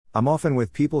I'm often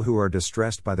with people who are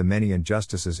distressed by the many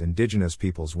injustices Indigenous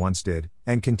peoples once did,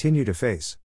 and continue to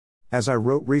face. As I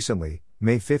wrote recently,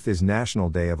 May 5th is National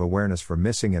Day of Awareness for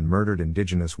Missing and Murdered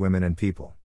Indigenous Women and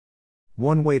People.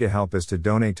 One way to help is to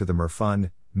donate to the MUR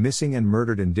Fund, Missing and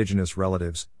Murdered Indigenous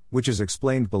Relatives, which is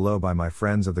explained below by my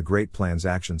friends of the Great Plains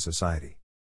Action Society.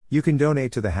 You can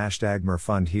donate to the hashtag MUR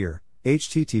Fund here,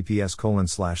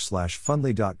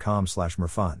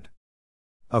 https://fundly.com/murfund.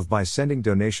 By sending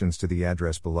donations to the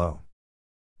address below.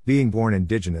 Being born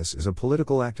Indigenous is a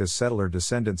political act as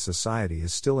settler-descendant society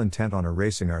is still intent on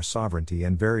erasing our sovereignty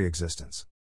and very existence.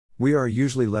 We are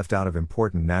usually left out of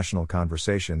important national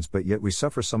conversations, but yet we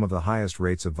suffer some of the highest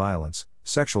rates of violence,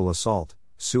 sexual assault,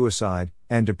 suicide,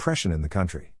 and depression in the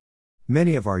country.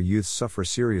 Many of our youth suffer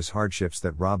serious hardships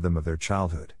that rob them of their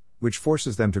childhood, which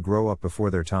forces them to grow up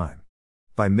before their time.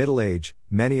 By middle age,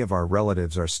 many of our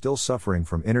relatives are still suffering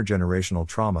from intergenerational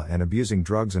trauma and abusing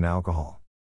drugs and alcohol.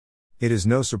 It is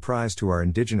no surprise to our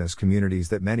Indigenous communities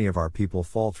that many of our people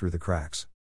fall through the cracks.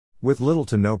 With little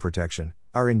to no protection,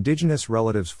 our Indigenous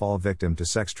relatives fall victim to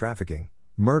sex trafficking,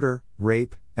 murder,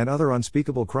 rape, and other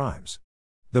unspeakable crimes.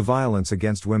 The Violence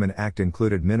Against Women Act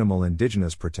included minimal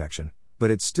Indigenous protection,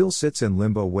 but it still sits in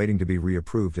limbo waiting to be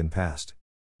reapproved and passed.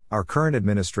 Our current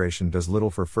administration does little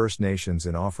for First Nations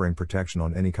in offering protection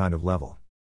on any kind of level.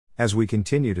 As we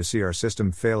continue to see our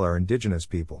system fail our Indigenous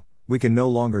people, we can no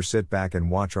longer sit back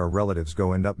and watch our relatives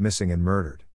end up missing and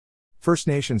murdered. First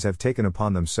Nations have taken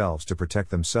upon themselves to protect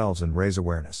themselves and raise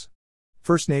awareness.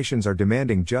 First Nations are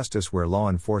demanding justice where law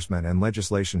enforcement and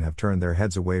legislation have turned their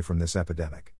heads away from this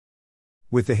epidemic.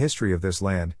 With the history of this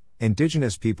land,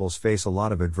 Indigenous peoples face a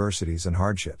lot of adversities and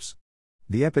hardships.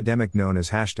 The epidemic known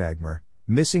as #MUR,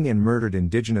 Missing and Murdered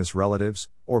Indigenous Relatives,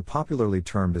 or popularly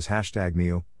termed as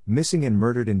 #MIU, Missing and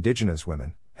Murdered Indigenous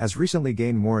Women, has recently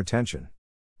gained more attention.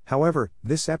 However,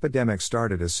 this epidemic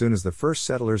started as soon as the first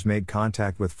settlers made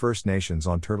contact with First Nations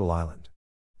on Turtle Island.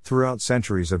 Throughout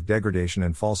centuries of degradation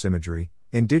and false imagery,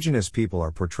 Indigenous people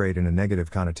are portrayed in a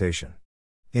negative connotation.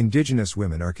 Indigenous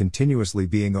women are continuously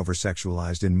being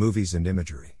oversexualized in movies and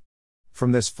imagery.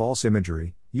 From this false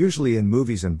imagery, usually in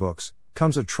movies and books,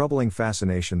 comes a troubling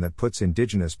fascination that puts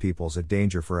Indigenous peoples at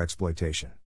danger for exploitation.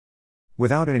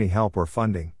 Without any help or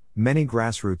funding, many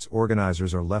grassroots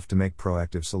organizers are left to make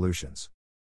proactive solutions.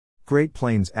 Great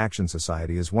Plains Action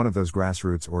Society is one of those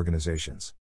grassroots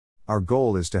organizations. Our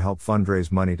goal is to help fundraise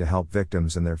money to help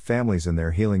victims and their families in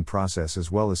their healing process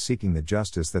as well as seeking the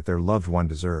justice that their loved one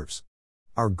deserves.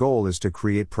 Our goal is to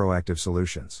create proactive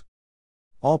solutions.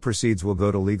 All proceeds will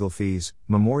go to legal fees,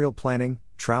 memorial planning,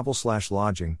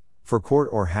 travel/lodging, for court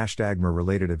or #MUR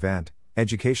related event,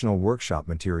 educational workshop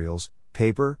materials,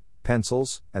 paper,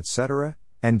 pencils, etc.,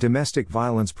 and domestic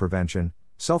violence prevention,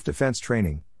 self-defense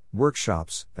training,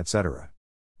 workshops, etc.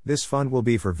 This fund will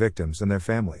be for victims and their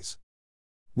families.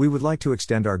 We would like to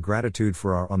extend our gratitude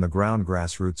for our on-the-ground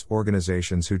grassroots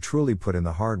organizations who truly put in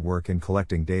the hard work in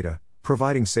collecting data,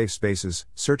 providing safe spaces,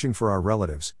 searching for our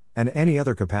relatives, and any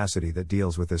other capacity that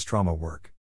deals with this trauma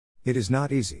work. It is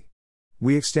not easy.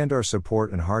 We extend our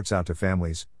support and hearts out to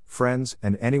families, friends,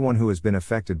 and anyone who has been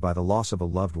affected by the loss of a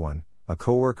loved one, a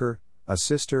coworker, a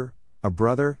sister, a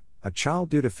brother, a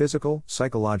child due to physical,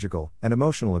 psychological, and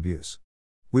emotional abuse.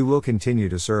 We will continue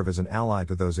to serve as an ally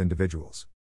to those individuals.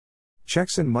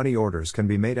 Checks and money orders can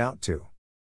be made out to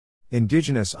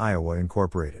Indigenous Iowa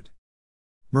Incorporated.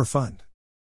 MUR Fund.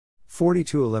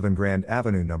 4211 Grand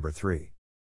Avenue No. 3.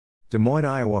 Des Moines,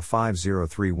 Iowa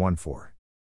 50314.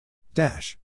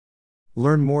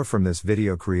 Learn more from this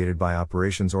video created by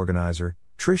Operations Organizer,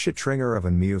 Tricia Tringer of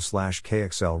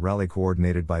ANMIU/KXL Rally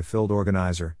coordinated by Field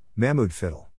Organizer, Mahmoud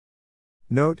Fiddle.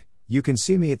 Note, you can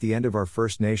see me at the end of our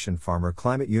First Nation Farmer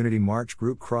Climate Unity March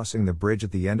group crossing the bridge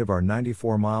at the end of our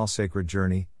 94-mile sacred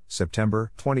journey,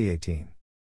 September 2018.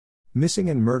 Missing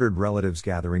and Murdered Relatives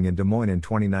Gathering in Des Moines in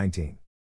 2019.